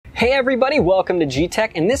Hey everybody, welcome to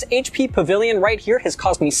GTech, and this HP Pavilion right here has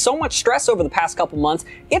caused me so much stress over the past couple months,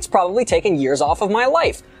 it's probably taken years off of my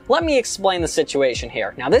life. Let me explain the situation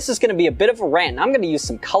here. Now this is going to be a bit of a rant, and I'm going to use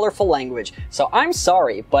some colorful language, so I'm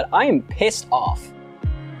sorry, but I am pissed off.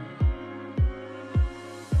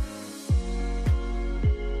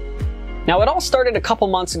 Now it all started a couple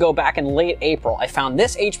months ago back in late April. I found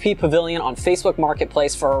this HP Pavilion on Facebook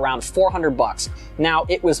Marketplace for around 400 bucks. Now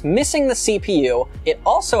it was missing the CPU. It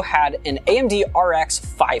also had an AMD RX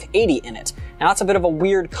 580 in it. Now that's a bit of a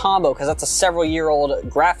weird combo because that's a several-year-old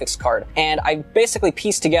graphics card. And I basically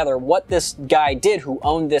pieced together what this guy did who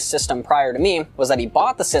owned this system prior to me was that he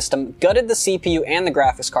bought the system, gutted the CPU and the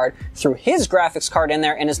graphics card, threw his graphics card in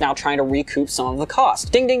there, and is now trying to recoup some of the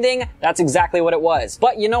cost. Ding, ding, ding. That's exactly what it was.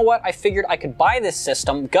 But you know what? I figured I could buy this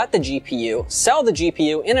system, gut the GPU, sell the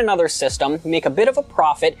GPU in another system, make a bit of a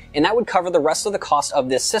profit, and that would cover the rest of the cost of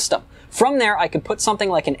this system. From there, I could put something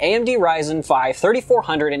like an AMD Ryzen 5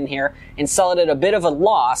 3400 in here and sell it at a bit of a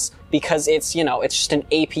loss because it's, you know, it's just an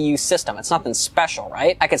APU system. It's nothing special,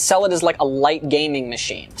 right? I could sell it as like a light gaming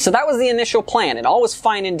machine. So that was the initial plan, and all was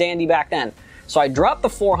fine and dandy back then. So I dropped the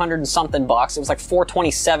 400 and something bucks. It was like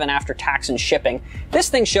 427 after tax and shipping. This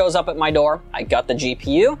thing shows up at my door. I got the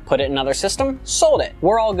GPU, put it in another system, sold it.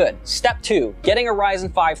 We're all good. Step 2, getting a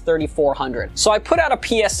Ryzen 5 3400. So I put out a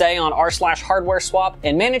PSA on r/hardware swap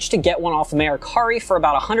and managed to get one off Mercari for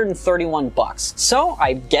about 131 bucks. So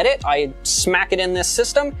I get it, I smack it in this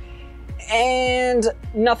system, and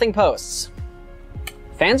nothing posts.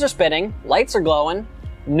 Fans are spinning, lights are glowing,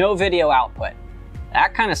 no video output.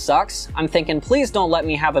 That kind of sucks. I'm thinking, please don't let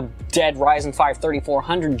me have a dead Ryzen 5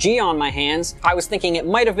 3400G on my hands. I was thinking it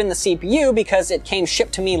might have been the CPU because it came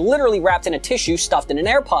shipped to me literally wrapped in a tissue stuffed in an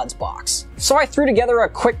AirPods box. So I threw together a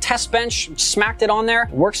quick test bench, smacked it on there,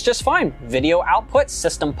 works just fine. Video output,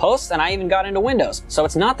 system posts, and I even got into Windows. So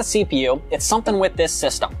it's not the CPU, it's something with this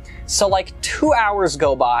system. So like 2 hours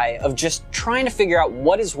go by of just trying to figure out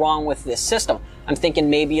what is wrong with this system. I'm thinking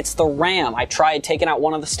maybe it's the RAM. I tried taking out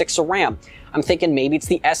one of the sticks of RAM. I'm thinking maybe it's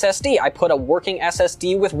the SSD. I put a working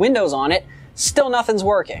SSD with Windows on it, still nothing's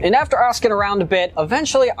working. And after asking around a bit,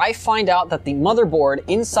 eventually I find out that the motherboard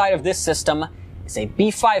inside of this system is a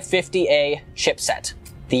B550A chipset.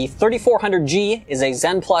 The 3400G is a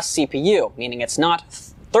Zen Plus CPU, meaning it's not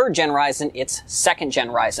 3rd gen Ryzen, it's 2nd gen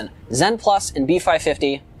Ryzen. Zen Plus and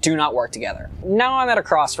B550 do not work together. Now I'm at a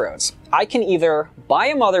crossroads. I can either buy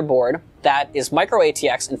a motherboard that is micro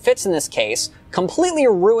ATX and fits in this case, completely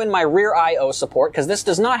ruin my rear I/O support because this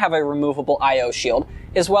does not have a removable I/O shield,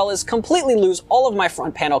 as well as completely lose all of my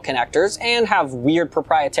front panel connectors and have weird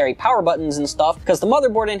proprietary power buttons and stuff because the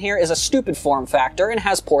motherboard in here is a stupid form factor and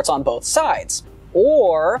has ports on both sides.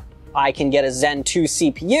 Or I can get a Zen 2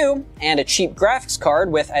 CPU and a cheap graphics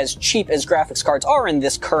card with as cheap as graphics cards are in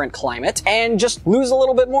this current climate and just lose a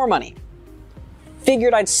little bit more money.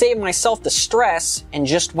 Figured I'd save myself the stress and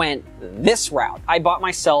just went this route. I bought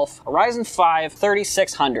myself a Ryzen 5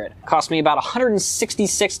 3600. Cost me about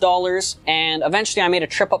 $166, and eventually I made a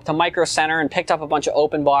trip up to Micro Center and picked up a bunch of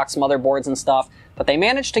open box motherboards and stuff, but they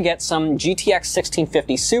managed to get some GTX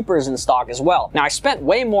 1650 Supers in stock as well. Now I spent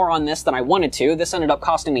way more on this than I wanted to. This ended up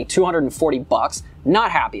costing me 240 bucks.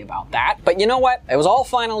 Not happy about that, but you know what? It was all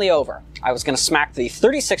finally over. I was gonna smack the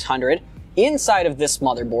 3600 inside of this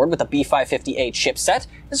motherboard with a B550A chipset,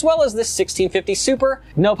 as well as this 1650 Super,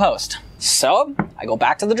 no post. So I go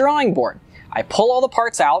back to the drawing board. I pull all the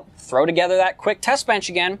parts out, throw together that quick test bench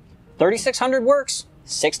again. 3600 works,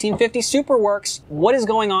 1650 Super works. What is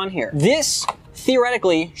going on here? This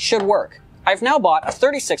theoretically should work. I've now bought a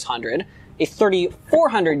 3600, a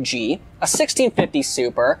 3400G, a 1650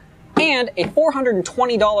 Super, and a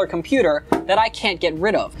 $420 computer that I can't get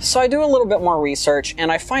rid of. So I do a little bit more research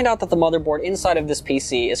and I find out that the motherboard inside of this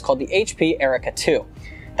PC is called the HP Erica 2.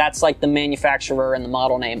 That's like the manufacturer and the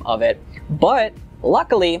model name of it. But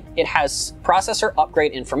luckily it has processor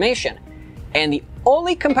upgrade information. And the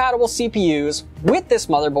only compatible CPUs with this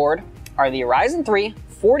motherboard are the Ryzen 3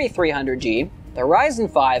 4300G, the Ryzen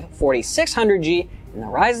 5 4600G, and the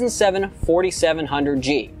Ryzen 7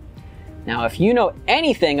 4700G. Now, if you know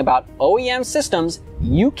anything about OEM systems,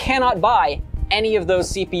 you cannot buy any of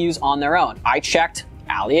those CPUs on their own. I checked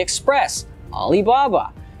AliExpress,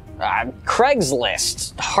 Alibaba,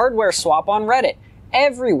 Craigslist, hardware swap on Reddit,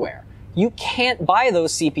 everywhere. You can't buy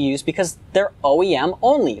those CPUs because they're OEM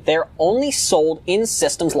only. They're only sold in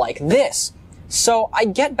systems like this. So I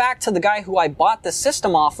get back to the guy who I bought the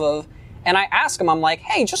system off of and I ask him, I'm like,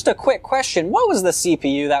 hey, just a quick question. What was the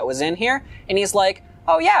CPU that was in here? And he's like,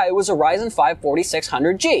 oh yeah, it was a Ryzen 5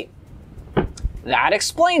 4600G. That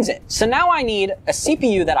explains it. So now I need a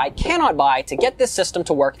CPU that I cannot buy to get this system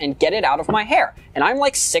to work and get it out of my hair. And I'm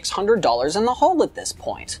like $600 in the hole at this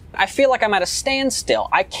point. I feel like I'm at a standstill.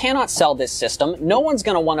 I cannot sell this system. No one's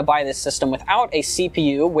gonna wanna buy this system without a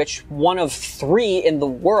CPU, which one of 3 in the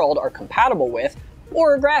world are compatible with,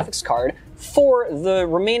 or a graphics card, for the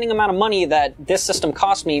remaining amount of money that this system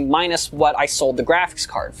cost me minus what I sold the graphics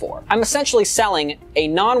card for. I'm essentially selling a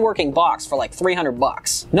non-working box for like 300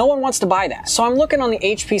 bucks. No one wants to buy that. So I'm looking on the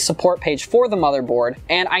HP support page for the motherboard,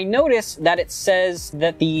 and I notice that it says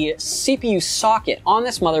that the CPU socket on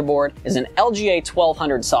this motherboard is an LGA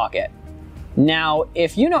 1200 socket. Now,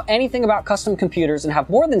 if you know anything about custom computers and have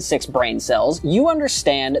more than 6 brain cells, you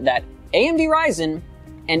understand that AMD Ryzen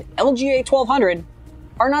and LGA 1200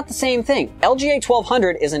 are not the same thing. LGA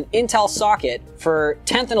 1200 is an Intel socket for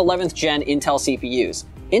 10th and 11th gen Intel CPUs.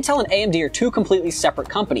 Intel and AMD are 2 completely separate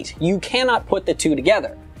companies. You cannot put the 2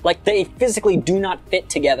 together. Like, they physically do not fit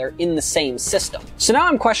together in the same system. So now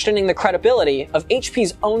I'm questioning the credibility of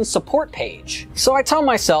HP's own support page. So I tell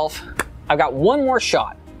myself, I've got one more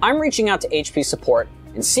shot. I'm reaching out to HP support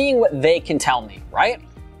and seeing what they can tell me, right?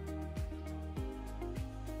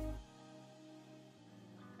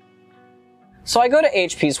 So I go to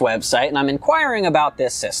HP's website and I'm inquiring about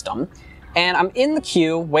this system, and I'm in the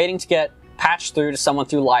queue waiting to get patched through to someone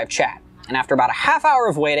through live chat. And after about a half hour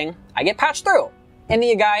of waiting, I get patched through, and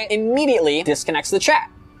the guy immediately disconnects the chat.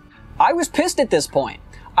 I was pissed at this point.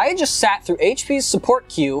 I had just sat through HP's support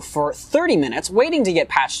queue for 30 minutes waiting to get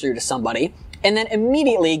patched through to somebody, and then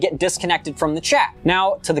immediately get disconnected from the chat.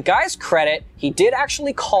 Now, to the guy's credit, he did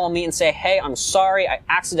actually call me and say, hey, I'm sorry, I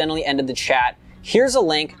accidentally ended the chat. Here's a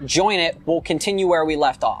link, join it, we'll continue where we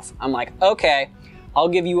left off. I'm like, okay, I'll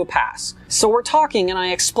give you a pass. So we're talking and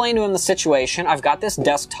I explain to him the situation. I've got this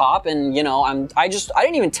desktop and, you know, I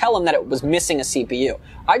didn't even tell him that it was missing a CPU.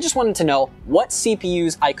 I just wanted to know what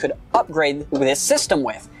CPUs I could upgrade this system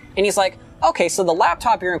with. And he's like, okay, so the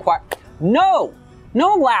laptop you're inquiring, no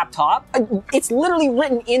laptop. It's literally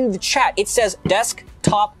written in the chat. It says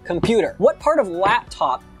desktop computer. What part of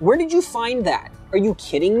laptop? Where did you find that? Are you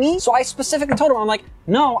kidding me? So I specifically told him, I'm like,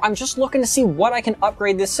 no, I'm just looking to see what I can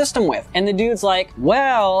upgrade this system with. And the dude's like,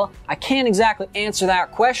 well, I can't exactly answer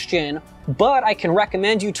that question, but I can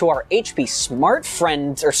recommend you to our HP Smart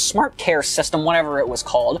Friend or Smart Care system, whatever it was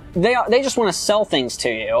called. They just want to sell things to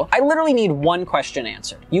you. I literally need one question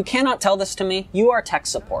answered. You cannot tell this to me. You are tech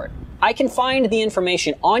support. I can find the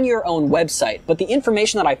information on your own website, but the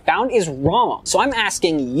information that I found is wrong. So I'm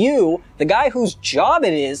asking you, the guy whose job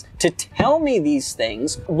it is to tell me these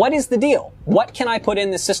things, what is the deal? What can I put in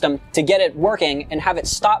the system to get it working and have it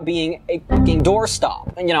stop being a fucking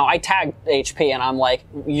doorstop? And, you know, I tagged HP and I'm like,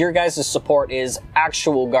 your guys' support is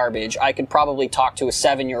actual garbage. I could probably talk to a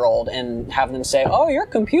 7-year-old and have them say, oh, your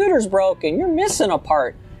computer's broken, you're missing a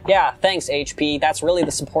part. Yeah, thanks HP, that's really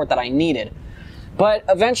the support that I needed. But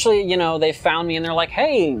eventually, you know, they found me and they're like,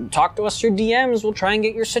 hey, talk to us through DMs, we'll try and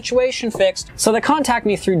get your situation fixed. So they contact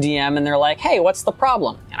me through DM and they're like, hey, what's the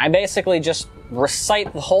problem? And I basically just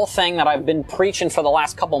recite the whole thing that I've been preaching for the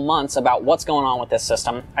last couple months about what's going on with this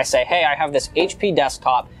system. I say, hey, I have this HP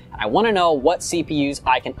desktop and I want to know what CPUs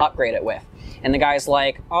I can upgrade it with. And the guy's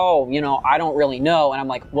like, oh, you know, I don't really know. And I'm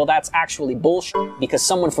like, well, that's actually bullshit because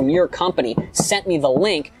someone from your company sent me the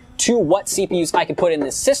link to what CPUs I could put in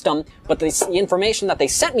this system, but the information that they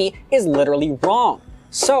sent me is literally wrong.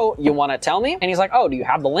 So, you want to tell me? And he's like, oh, do you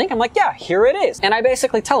have the link? I'm like, yeah, here it is. And I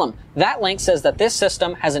basically tell him, that link says that this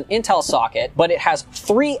system has an Intel socket, but it has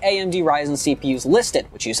 3 AMD Ryzen CPUs listed,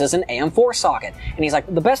 which uses an AM4 socket. And he's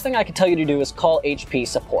like, the best thing I could tell you to do is call HP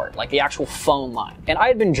support, like the actual phone line. And I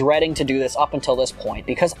had been dreading to do this up until this point,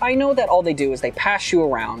 because I know that all they do is they pass you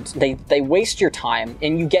around, they waste your time,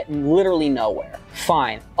 and you get literally nowhere.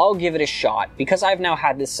 Fine, I'll give it a shot, because I've now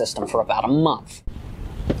had this system for about a month.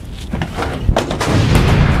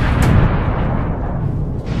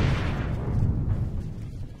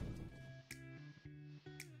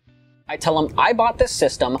 I tell them, I bought this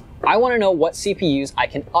system, I want to know what CPUs I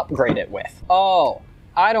can upgrade it with. Oh,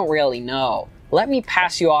 I don't really know. Let me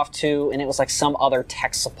pass you off to, and it was like some other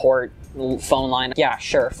tech support phone line. Yeah,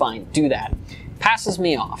 sure, fine, do that. Passes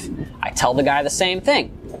me off. I tell the guy the same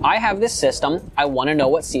thing. I have this system, I want to know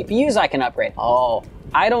what CPUs I can upgrade. Oh,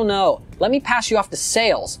 I don't know. Let me pass you off to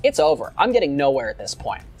sales. It's over. I'm getting nowhere at this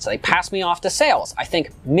point. So they pass me off to sales. I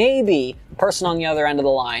think maybe the person on the other end of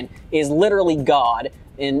the line is literally God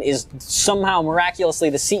and is somehow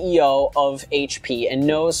miraculously the CEO of HP and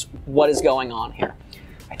knows what is going on here.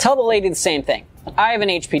 I Tell the lady the same thing. I have an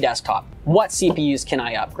HP desktop. What CPUs can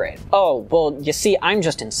I upgrade? Oh, well, you see, I'm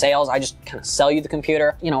just in sales. I just kind of sell you the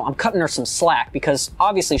computer. You know, I'm cutting her some slack because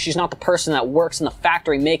obviously she's not the person that works in the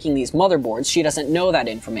factory making these motherboards. She doesn't know that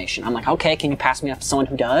information. I'm like, okay, can you pass me off to someone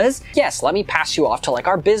who does? Yes, let me pass you off to like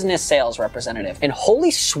our business sales representative. And holy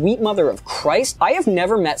sweet mother of Christ, I have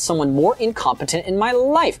never met someone more incompetent in my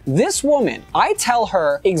life. This woman, I tell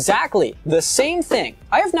her exactly the same thing.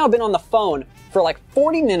 I have now been on the phone for like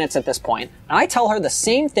 40 minutes at this point, and I tell her the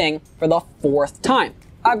same thing for the 4th time.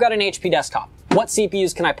 I've got an HP desktop. What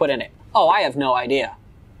CPUs can I put in it? Oh, I have no idea.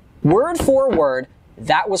 Word for word,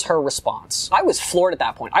 that was her response. I was floored at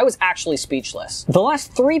that point. I was actually speechless. The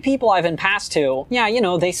last 3 people I've been passed to, yeah, you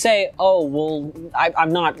know, they say, oh, well,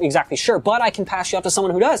 I'm not exactly sure, but I can pass you off to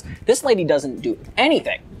someone who does. This lady doesn't do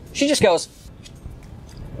anything. She just goes,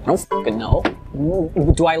 I don't fucking know.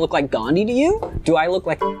 Do I look like Gandhi to you? Do I look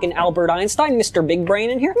like fucking Albert Einstein, Mr. Big Brain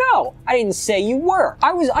in here? No, I didn't say you were.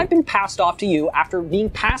 I've been passed off to you after being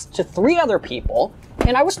passed to 3 other people,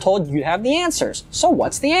 and I was told you'd have the answers. So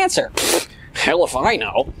what's the answer? Hell if I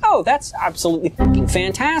know. Oh, that's absolutely fucking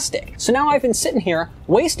fantastic. So now I've been sitting here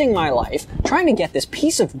wasting my life trying to get this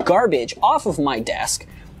piece of garbage off of my desk,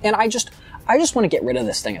 and I just want to get rid of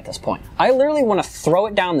this thing at this point. I literally want to throw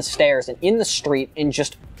it down the stairs and in the street and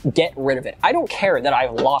just get rid of it. I don't care that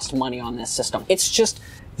I've lost money on this system. It's just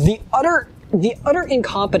the utter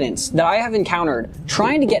incompetence that I have encountered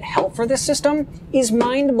trying to get help for this system is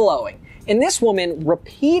mind-blowing. And this woman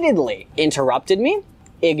repeatedly interrupted me,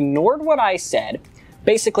 ignored what I said,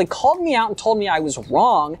 basically called me out and told me I was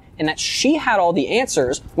wrong and that she had all the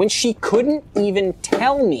answers when she couldn't even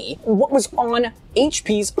tell me what was on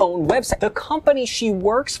HP's own website, the company she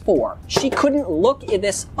works for. She couldn't look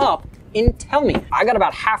this up and tell me. I got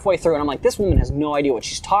about halfway through and I'm like, this woman has no idea what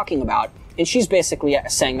she's talking about, and she's basically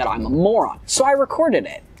saying that I'm a moron. So I recorded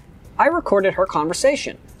it. I recorded her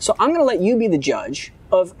conversation. So I'm gonna let you be the judge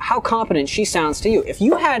of how competent she sounds to you. If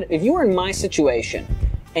you were in my situation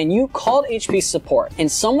and you called HP support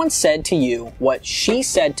and someone said to you what she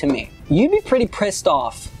said to me, you'd be pretty pissed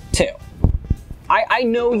off too. I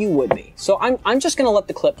know you would be. So I'm just gonna let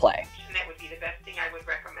the clip play. That would be the best thing I would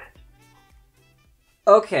recommend.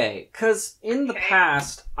 Okay, cause in the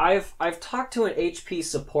past, I've talked to an HP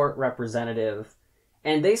support representative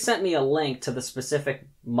and they sent me a link to the specific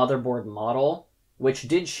motherboard model, which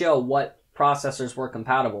did show what processors were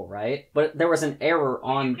compatible, right? But there was an error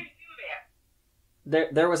on...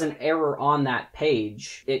 There was an error on that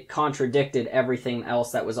page. It contradicted everything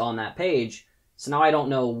else that was on that page. So now I don't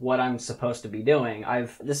know what I'm supposed to be doing.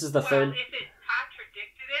 This is the third... Well, if it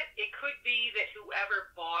contradicted it, it could be that whoever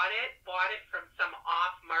bought it from some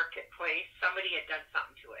off-market place. Somebody had done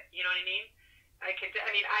something to it. You know what I mean?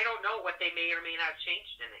 I don't know what they may or may not have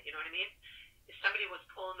changed in it. You know what I mean? If somebody was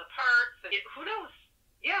pulling the parts, who knows?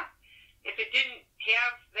 Yeah. If it didn't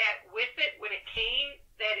have that with it when it came,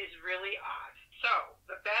 that is really odd. So,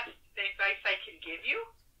 the best advice I can give you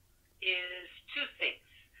is 2 things.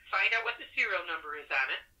 Find out what the serial number is on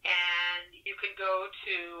it, and you can go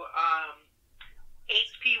to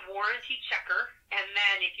HP Warranty Checker, and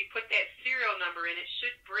then if you put that serial number in, it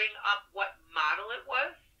should bring up what model it was.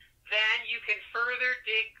 Then you can further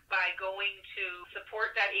dig by going to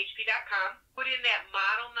support.hp.com, put in that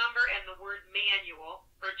model number and the word manual,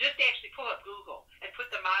 or just actually pull up Google and put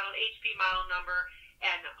the model, HP model number,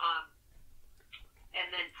 and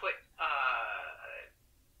then put,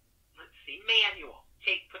 manual.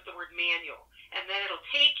 Put the word manual. And then it'll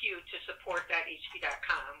take you to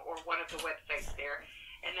support.hp.com or one of the websites there,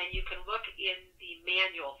 and then you can look in the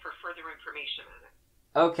manual for further information on it.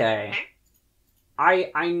 Okay?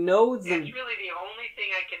 I know the... That's really the only thing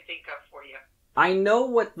I can think of for you. I know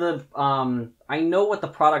what the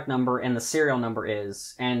product number and the serial number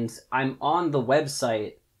is, and I'm on the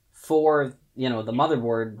website for, the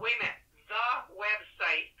motherboard. Wait a minute. The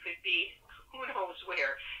website could be who knows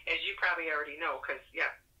where, as you probably already know, because,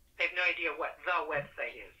 I have no idea what the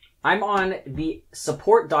website is. I'm on the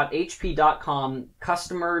support.hp.com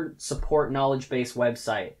customer support knowledge base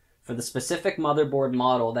website for the specific motherboard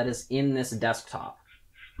model that is in this desktop.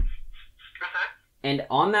 And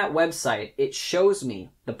on that website, it shows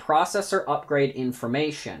me the processor upgrade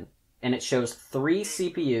information, and it shows 3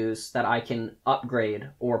 CPUs that I can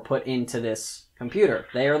upgrade or put into this computer.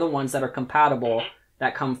 They are the ones that are compatible,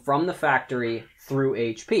 that come from the factory through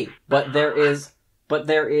HP. But there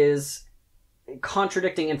is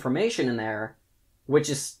contradicting information in there, which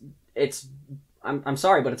is, I'm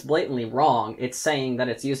sorry, but it's blatantly wrong. It's saying that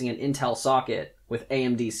it's using an Intel socket with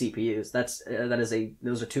AMD CPUs.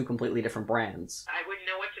 Those are 2 completely different brands. I wouldn't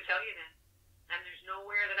know what to tell you then. And there's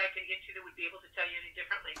nowhere that I can get to that would be able to tell you any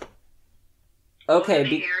differently. Okay. Those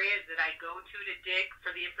are the areas that I go to dig for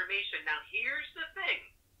the information. Now, here's the thing.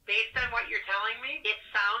 Based on what you're telling me, it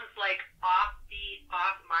sounds like offbeat,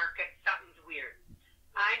 off-market, something's weird.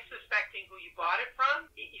 I'm suspecting who you bought it from.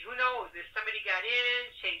 Who knows? If somebody got in,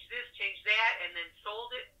 changed this, changed that, and then sold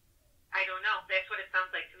it, I don't know. That's what it sounds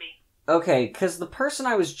like to me. Okay, because the person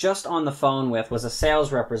I was just on the phone with was a sales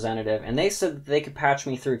representative, and they said that they could patch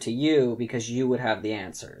me through to you because you would have the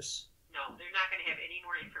answers. No, they're not going to have any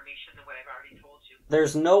more information than what I've already told you.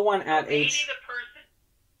 There's no one at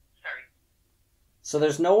So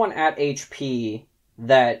there's no one at HP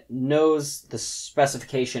that knows the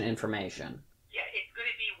specification information. Yeah, it's going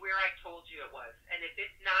to be where I told you it was. And if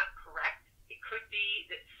it's not correct, it could be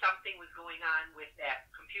that something was going on with that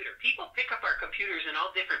computer. People pick up our computers in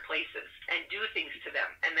all different places and do things to them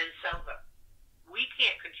and then sell them. We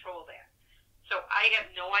can't control that. So I have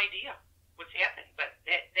no idea what's happened. But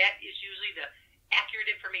that is usually the accurate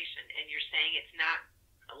information. And you're saying it's not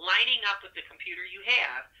lining up with the computer you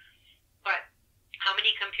have. But how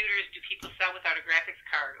many computers do people sell without a graphics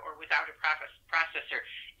card or without a processor?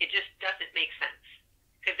 It just doesn't make sense.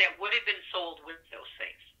 Because that would have been sold with those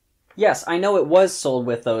things. Yes, I know it was sold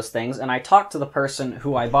with those things, and I talked to the person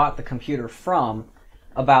who I bought the computer from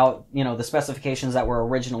about, the specifications that were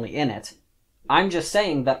originally in it. I'm just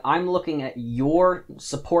saying that I'm looking at your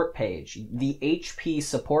support page, the HP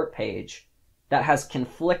support page, that has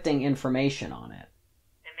conflicting information on it.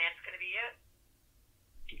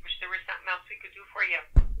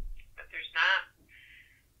 But there's not.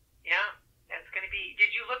 Yeah, that's going to be...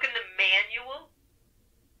 Did you look in the manual?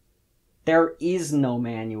 There is no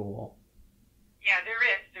manual. Yeah, there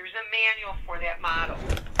is. There's a manual for that model.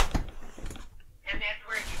 And that's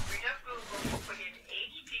where you bring up Google, you put in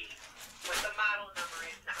HP, what the model number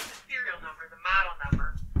is, not the serial number, the model number,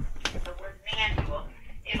 the word manual.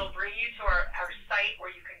 It'll bring you to our site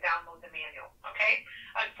where you can download the manual, okay?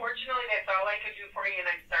 Unfortunately, that's all I can do for you, and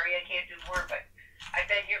I'm sorry I can't do more, but I've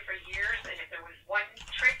been here for years, and if there was one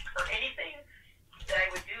trick or anything that I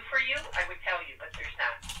would do for you, I would tell you, but there's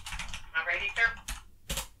not. All righty, sir?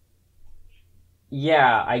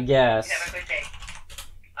 Yeah, I guess. Have a good day.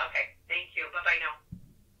 Okay, thank you. Bye-bye now.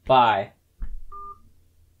 Bye.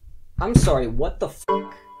 I'm sorry, what the f***?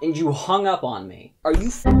 And you hung up on me. Are you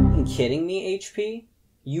f***ing kidding me, HP?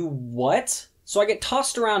 You what? So I get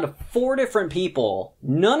tossed around to 4 different people.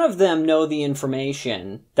 None of them know the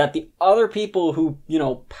information that the other people who,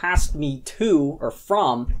 passed me to or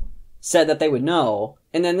from said that they would know.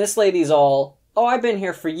 And then this lady's all, oh, I've been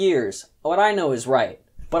here for years. What I know is right.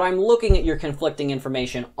 But I'm looking at your conflicting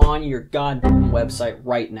information on your goddamn website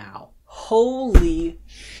right now. Holy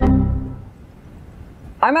shit.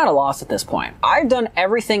 I'm at a loss at this point. I've done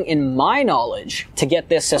everything in my knowledge to get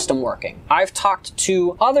this system working. I've talked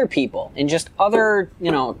to other people in just other,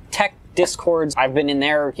 tech discords. I've been in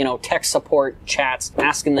their, tech support chats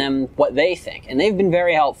asking them what they think, and they've been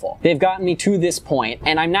very helpful. They've gotten me to this point,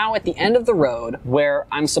 and I'm now at the end of the road where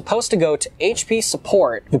I'm supposed to go to HP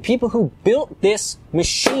support, the people who built this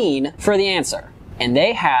machine, for the answer. And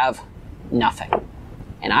they have nothing.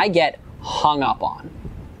 And I get hung up on.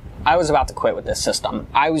 I was about to quit with this system.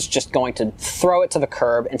 I was just going to throw it to the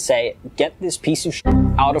curb and say, get this piece of shit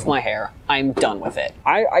out of my hair. I'm done with it.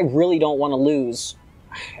 I really don't want to lose,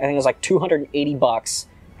 I think it was like $280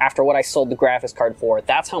 after what I sold the graphics card for.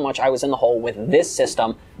 That's how much I was in the hole with this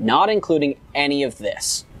system, not including any of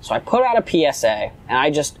this. So I put out a PSA, and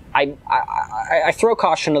I throw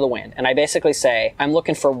caution to the wind, and I basically say, I'm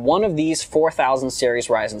looking for one of these 4000 series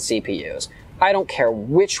Ryzen CPUs. I don't care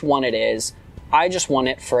which one it is. I just want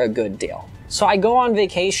it for a good deal. So I go on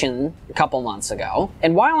vacation a couple months ago,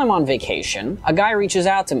 and while I'm on vacation, a guy reaches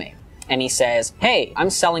out to me, and he says, hey, I'm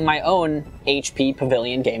selling my own HP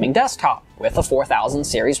Pavilion Gaming Desktop with a 4000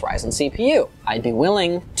 series Ryzen CPU. I'd be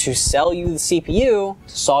willing to sell you the CPU to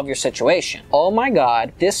solve your situation. Oh my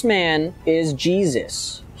God, this man is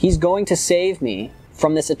Jesus. He's going to save me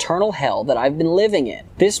from this eternal hell that I've been living in.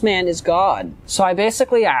 This man is God. So I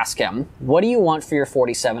basically ask him, what do you want for your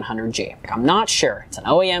 4700G? I'm not sure. It's an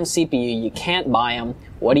OEM CPU. You can't buy them.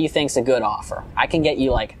 What do you think's a good offer? I can get you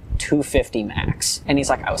like $250 max. And he's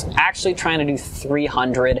like, I was actually trying to do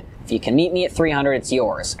 300. If you can meet me at 300, it's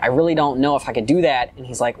yours. I really don't know if I could do that. And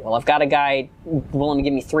he's like, well, I've got a guy willing to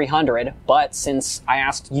give me 300, but since I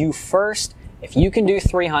asked you first, if you can do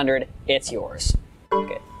 300, it's yours.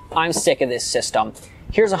 Okay. I'm sick of this system.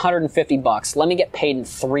 Here's $150. Let me get paid in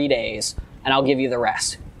 3 days, and I'll give you the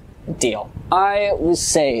rest. Deal. I was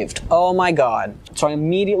saved. Oh my God. So I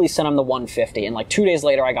immediately sent him the 150, and like 2 days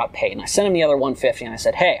later I got paid, and I sent him the other 150, and I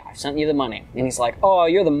said, hey, I sent you the money. And he's like, oh,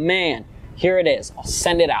 you're the man. Here it is. I'll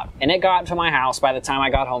send it out. And it got to my house by the time I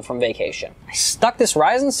got home from vacation. I stuck this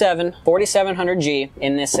Ryzen 7 4700G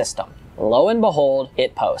in this system. Lo and behold,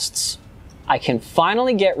 it posts. I can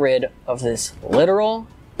finally get rid of this literal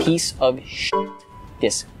piece of shit.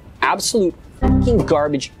 This absolute fucking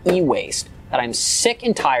garbage e-waste that I'm sick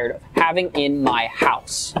and tired of having in my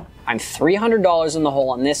house. I'm $300 in the hole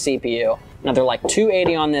on this CPU, another like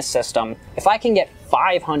 $280 on this system. If I can get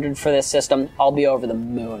 $500 for this system, I'll be over the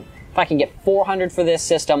moon. If I can get $400 for this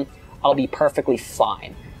system, I'll be perfectly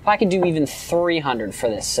fine. If I can do even $300 for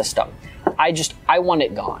this system, I want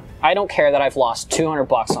it gone. I don't care that I've lost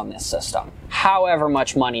 $200 on this system. However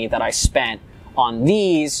much money that I spent on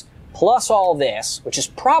these, plus all this, which is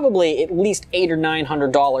probably at least $800 or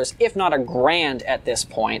 $900, if not $1,000 at this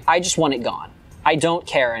point, I just want it gone. I don't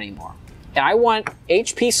care anymore. And I want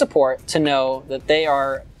HP support to know that they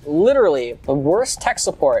are literally the worst tech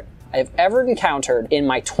support I've ever encountered in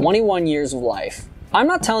my 21 years of life. I'm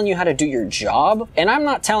not telling you how to do your job, and I'm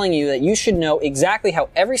not telling you that you should know exactly how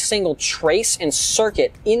every single trace and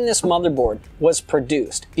circuit in this motherboard was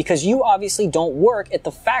produced, because you obviously don't work at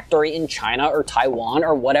the factory in China or Taiwan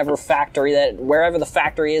or whatever factory wherever the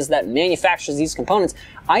factory is that manufactures these components.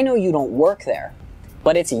 I know you don't work there,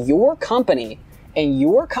 but it's your company, and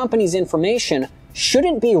your company's information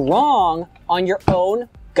shouldn't be wrong on your own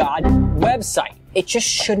god website. It just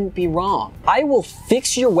shouldn't be wrong. I will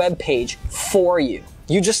fix your web page for you.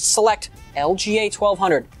 You just select LGA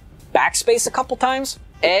 1200, backspace a couple times,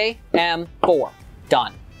 AM4,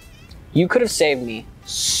 done. You could have saved me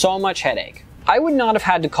so much headache. I would not have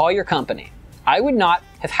had to call your company. I would not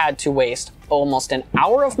have had to waste almost an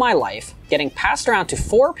hour of my life getting passed around to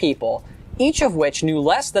 4 people, each of which knew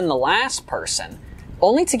less than the last person,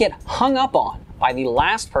 only to get hung up on by the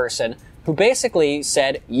last person who basically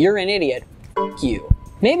said, "You're an idiot, f*** you."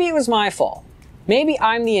 Maybe it was my fault. Maybe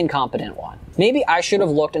I'm the incompetent one. Maybe I should have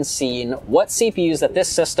looked and seen what CPUs that this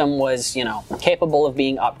system was, capable of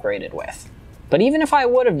being upgraded with. But even if I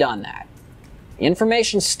would have done that, the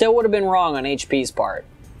information still would have been wrong on HP's part,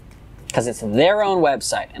 because it's their own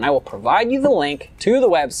website, and I will provide you the link to the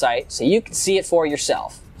website so you can see it for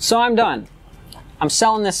yourself. So I'm done. I'm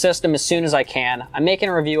selling this system as soon as I can. I'm making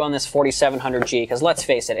a review on this 4700G because let's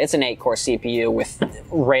face it, it's an 8-core CPU with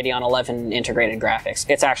Radeon 11 integrated graphics.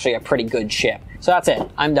 It's actually a pretty good chip. So that's it.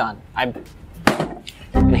 I'm done. I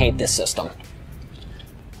hate this system.